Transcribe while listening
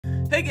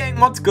Hey gang,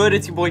 what's good?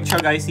 It's your boy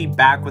Chug Icy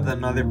back with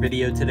another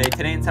video today.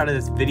 Today inside of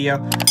this video,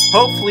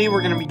 hopefully we're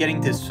going to be getting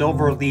to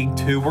Silver League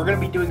 2. We're going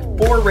to be doing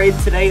 4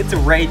 raids today. It's a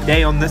raid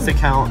day on this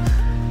account.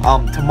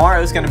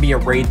 Tomorrow is going to be a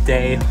raid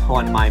day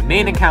on my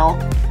main account,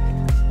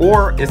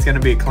 or it's going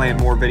to be a clan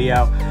war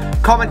video.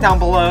 Comment down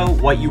below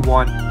what you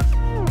want.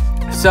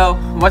 So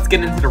let's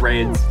get into the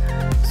raids.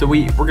 So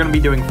we're going to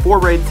be doing 4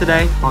 raids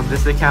today on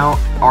this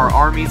account. Our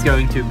army is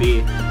going to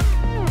be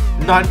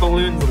 9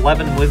 balloons,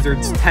 11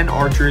 lizards, 10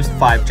 archers,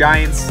 5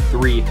 giants,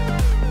 3.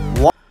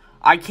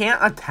 I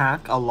can't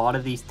attack a lot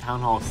of these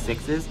Town Hall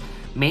 6s,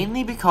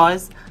 mainly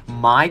because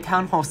my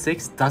Town Hall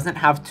 6 doesn't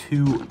have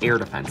 2 air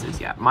defenses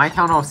yet. My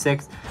Town Hall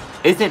 6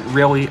 isn't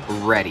really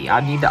ready.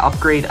 I need to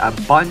upgrade a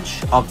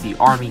bunch of the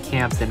army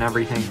camps and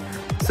everything.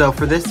 So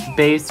for this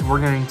base, we're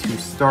going to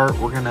start.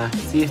 We're going to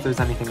see if there's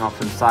anything off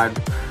to the side,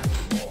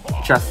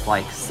 just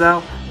like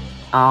so.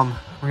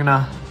 We're going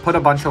to put a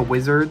bunch of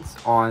wizards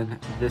on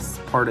this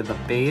part of the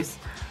base.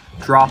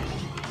 Drop,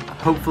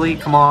 hopefully,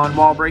 come on,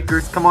 wall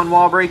breakers. Come on,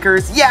 wall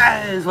breakers.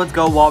 Yes! Let's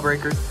go, wall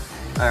breakers.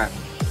 Alright.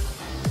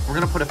 We're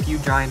going to put a few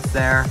giants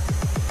there.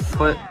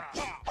 Put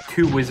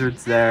 2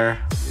 wizards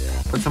there.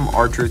 Put some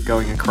archers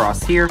going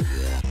across here.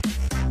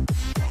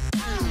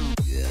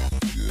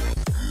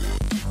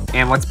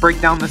 And let's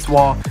break down this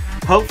wall.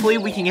 Hopefully,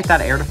 we can get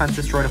that air defense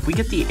destroyed. If we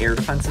get the air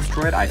defense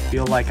destroyed, I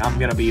feel like I'm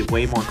going to be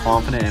way more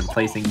confident in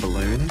placing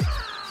balloons.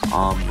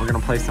 We're going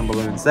to place some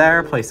balloons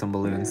there, place some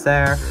balloons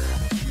there.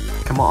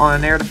 Come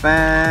on, air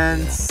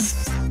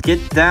defense.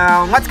 Get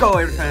down. Let's go,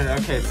 air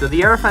defense. Okay, so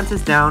the air defense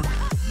is down.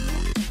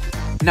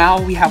 Now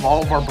we have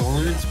all of our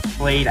balloons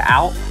played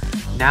out.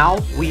 Now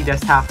we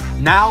just have,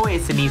 now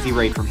it's an easy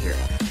raid from here.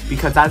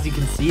 Because as you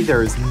can see,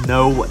 there is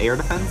no air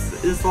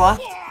defenses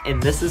left.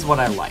 And this is what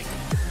I like.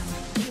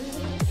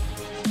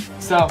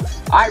 So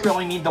I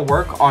really need to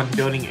work on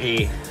building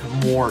a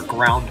more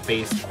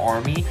ground-based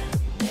army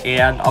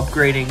and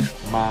upgrading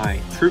my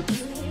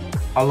troops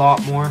a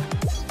lot more.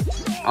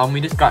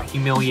 We just got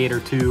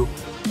Humiliator 2.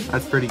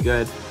 That's pretty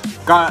good.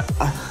 Got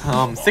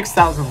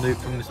 6,000 loot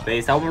from this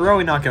base. I'm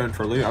really not going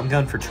for loot. I'm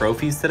going for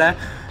trophies today.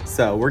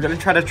 So we're going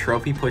to try to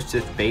trophy push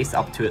this base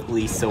up to at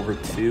least Silver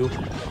 2.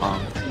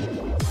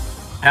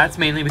 That's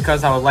mainly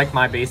because I would like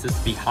my bases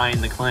behind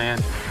the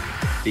clan,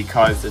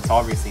 because it's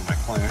obviously my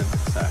clan.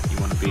 So you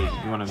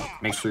want to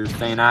make sure you're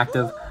staying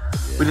active.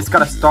 We just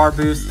got a star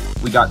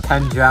boost. We got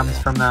 10 gems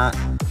from that.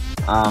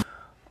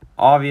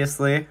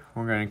 Obviously,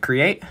 we're going to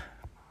create.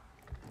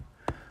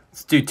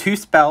 Let's do 2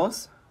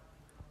 spells.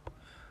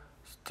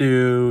 Let's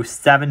do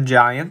 7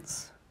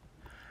 giants.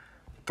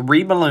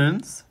 3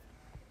 balloons.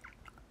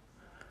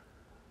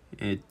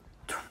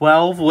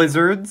 12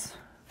 lizards.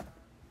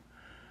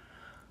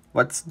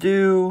 Let's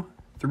do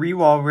 3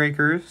 wall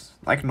breakers,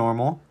 like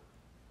normal.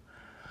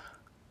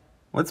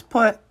 Let's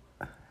put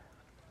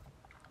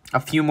a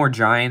few more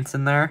giants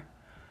in there.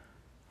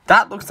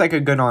 That looks like a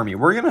good army.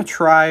 We're going to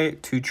try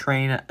to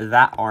train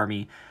that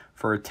army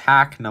for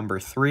attack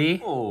number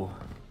 3. Oh.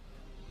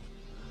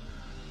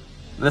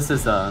 This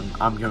is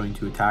I'm going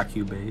to attack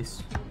you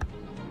base.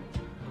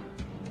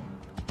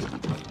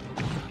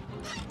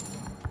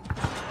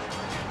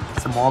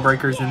 Some wall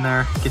breakers in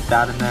there. Get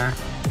that in there.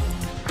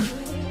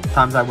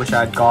 Sometimes I wish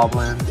I had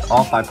goblins.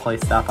 Oh, if I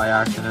placed that by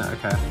accident.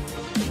 Okay.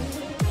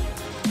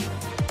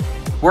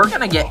 We're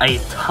going to get a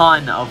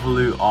ton of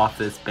loot off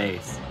this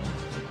base.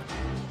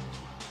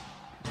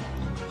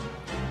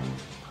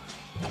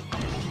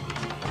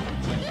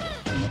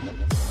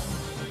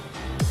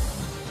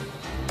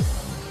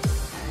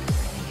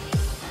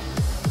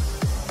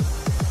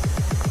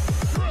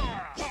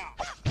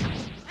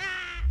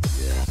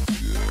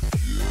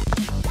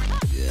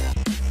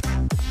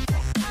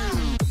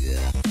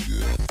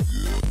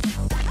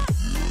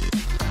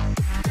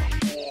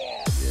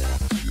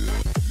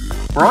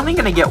 We're only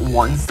going to get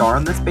 1 star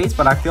on this base,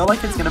 but I feel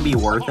like it's going to be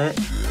worth it.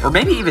 Or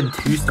maybe even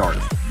 2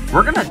 stars.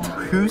 We're going to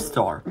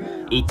 2-star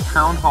a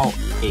Town Hall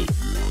 8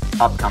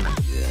 upcoming.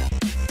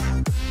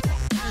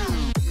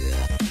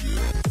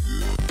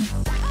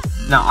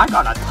 Now, I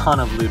got a ton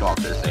of loot off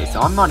this base,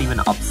 so I'm not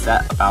even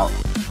upset about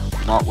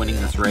not winning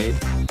this raid.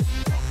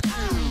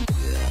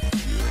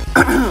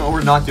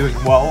 Or not doing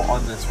well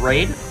on this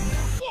raid.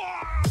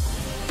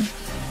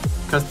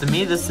 Because to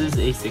me, this is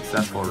a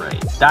successful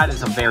raid. That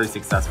is a very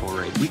successful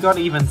raid. We got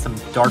even some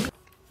dark...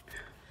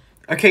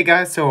 Okay,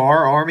 guys, so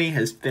our army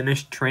has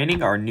finished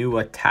training our new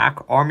attack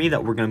army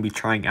that we're going to be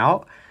trying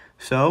out.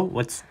 So,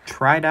 let's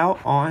try it out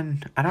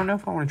on... I don't know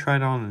if I want to try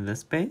it on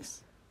this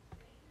base.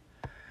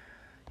 You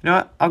know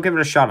what? I'll give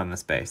it a shot on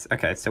this base.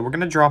 Okay, so we're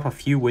going to drop a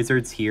few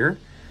wizards here.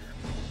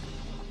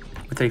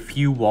 With a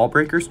few wall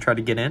breakers. Try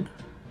to get in.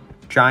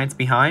 Giants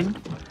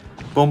behind.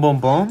 Boom, boom,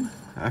 boom.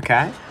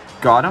 Okay.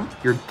 Got him.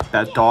 You're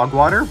that dog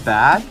water.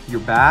 Bad. You're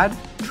bad.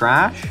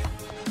 Trash.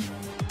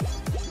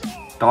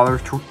 Dollar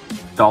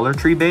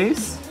Tree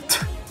base.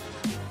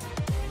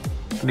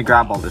 I'm gonna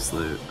grab all this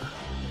loot.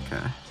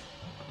 Okay.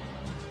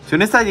 As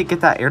soon as I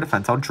get that air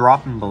defense, I'll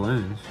drop in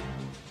balloons.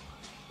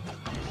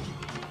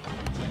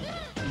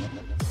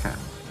 Okay.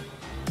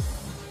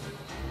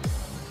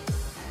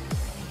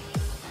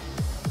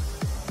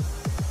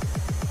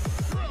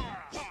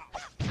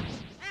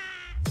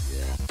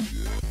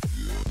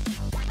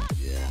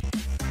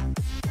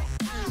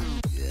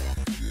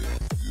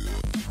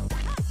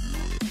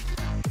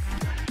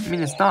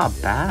 mean, it's not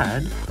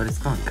bad, but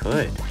it's not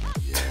good.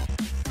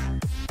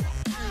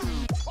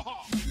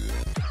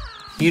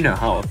 You know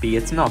how it be.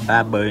 It's not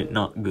bad, but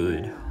not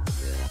good.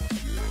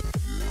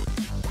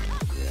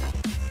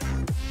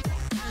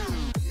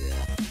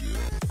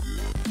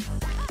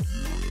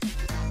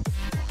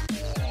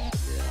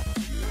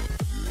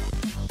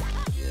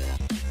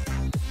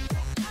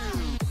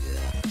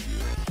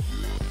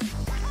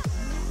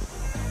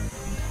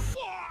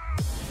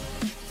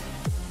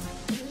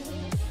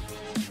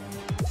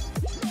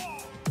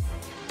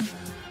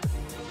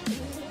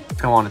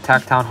 Come on,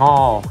 attack town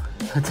hall.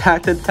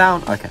 Attack the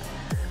town. Okay.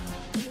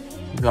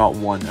 Got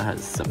one that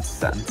has some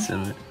sense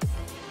in it.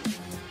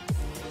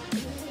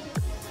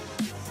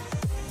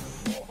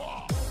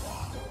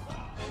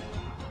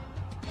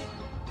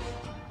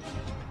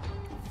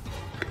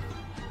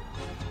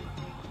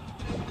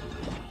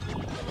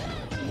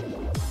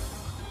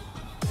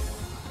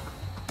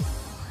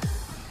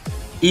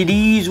 It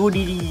is what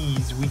it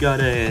is. We got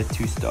a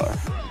 2-star.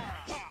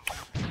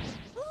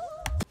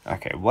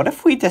 Okay, what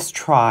if we just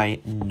try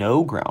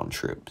no ground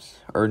troops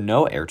or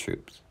no air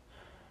troops?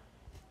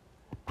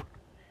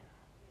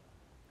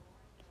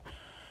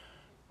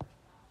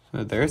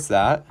 So there's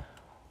that.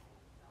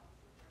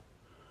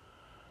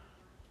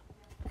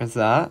 There's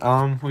that.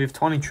 We have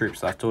 20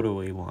 troops left. What do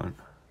we want?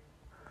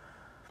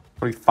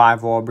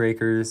 45 wall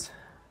breakers.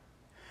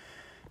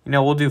 You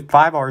know, we'll do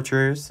 5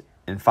 archers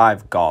and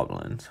 5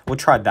 goblins. We'll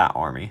try that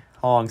army.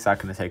 How long is that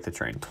going to take to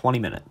train? 20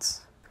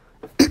 minutes.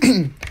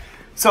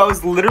 So I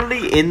was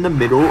literally in the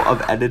middle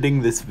of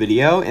editing this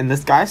video, and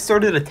this guy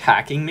started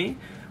attacking me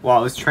while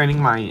I was training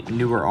my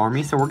newer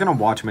army. So we're going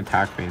to watch him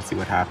attack me and see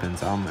what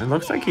happens. It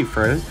looks like he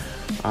froze.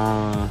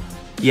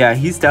 Yeah,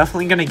 he's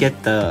definitely going to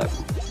get the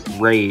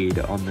raid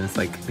on this,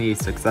 like, he's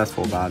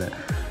successful about it.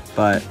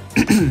 But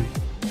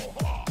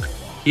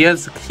he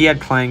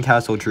had clan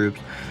castle troops.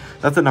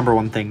 That's the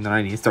 #1 thing that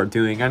I need to start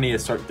doing. I need to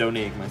start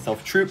donating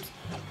myself troops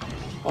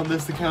on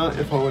this account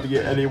if I want to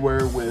get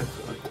anywhere with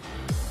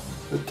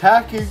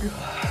attacking.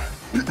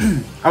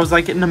 I was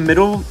like in the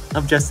middle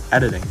of just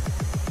editing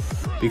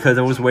because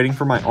I was waiting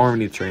for my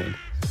army to train.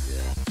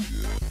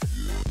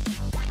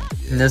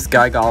 And this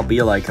guy got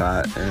be like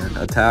that and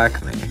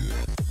attack me.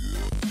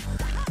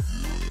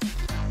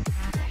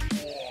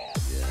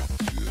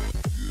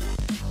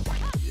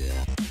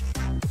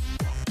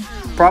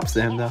 Props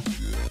to him though.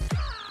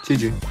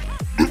 GG.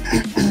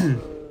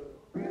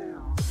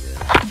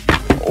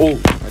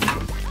 Oh.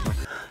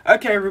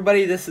 Okay,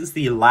 everybody, this is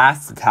the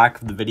last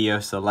attack of the video,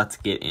 so let's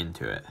get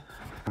into it.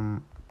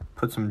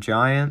 Put some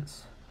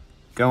giants.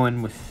 Go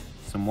in with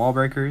some wall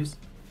breakers.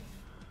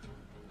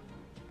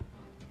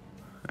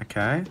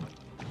 Okay.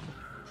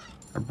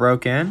 I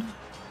broke in.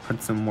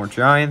 Put some more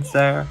giants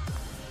there.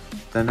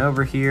 Then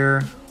over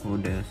here, we'll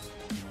just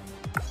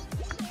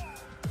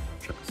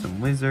drop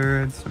some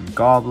wizards, some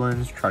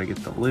goblins, try to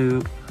get the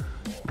loot.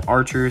 Some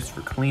archers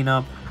for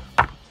cleanup.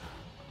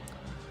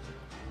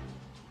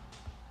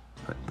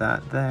 Put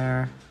that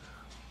there.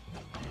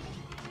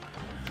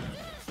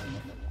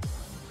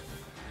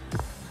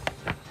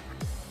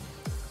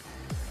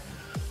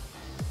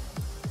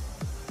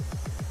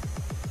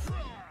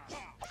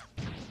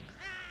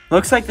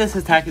 Looks like this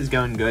attack is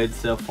going good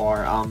so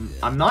far.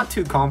 I'm not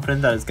too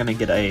confident that it's going to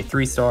get a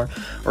 3-star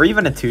or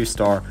even a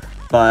 2-star.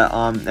 But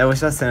it was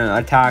just an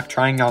attack,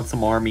 trying out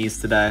some armies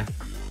today.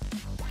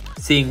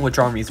 Seeing which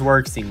armies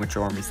work, seeing which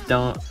armies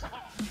don't.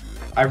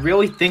 I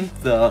really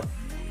think the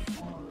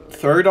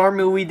 3rd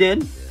army we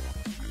did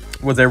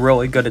was a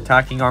really good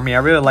attacking army. I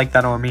really like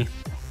that army.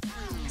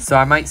 So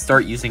I might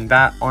start using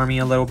that army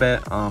a little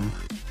bit.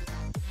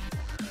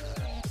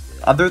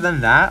 Other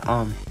than that,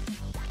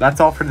 that's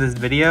all for this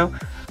video.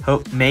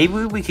 Maybe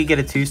we could get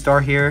a 2-star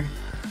here.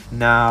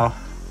 Now,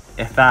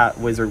 if that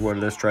wizard would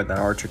have destroyed that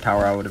archer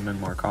tower, I would have been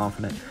more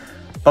confident.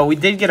 But we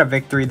did get a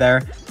victory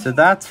there. So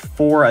that's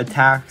 4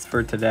 attacks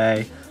for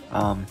today.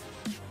 Hope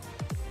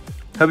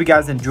you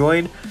guys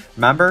enjoyed.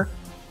 Remember,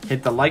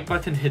 hit the like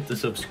button, hit the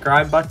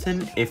subscribe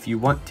button. If you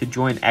want to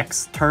join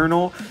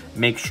external,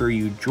 make sure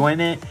you join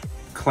it.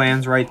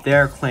 Clan's right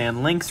there.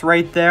 Clan links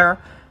right there.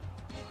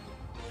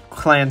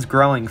 Clan's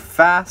growing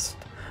fast.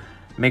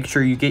 Make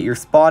sure you get your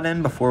spot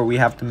in before we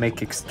have to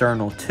make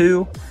external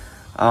 2.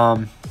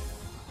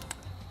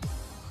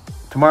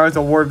 Tomorrow's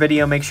a war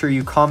video. Make sure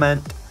you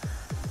comment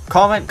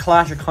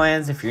Clash of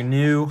Clans if you're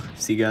new.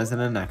 See you guys in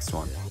the next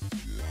one.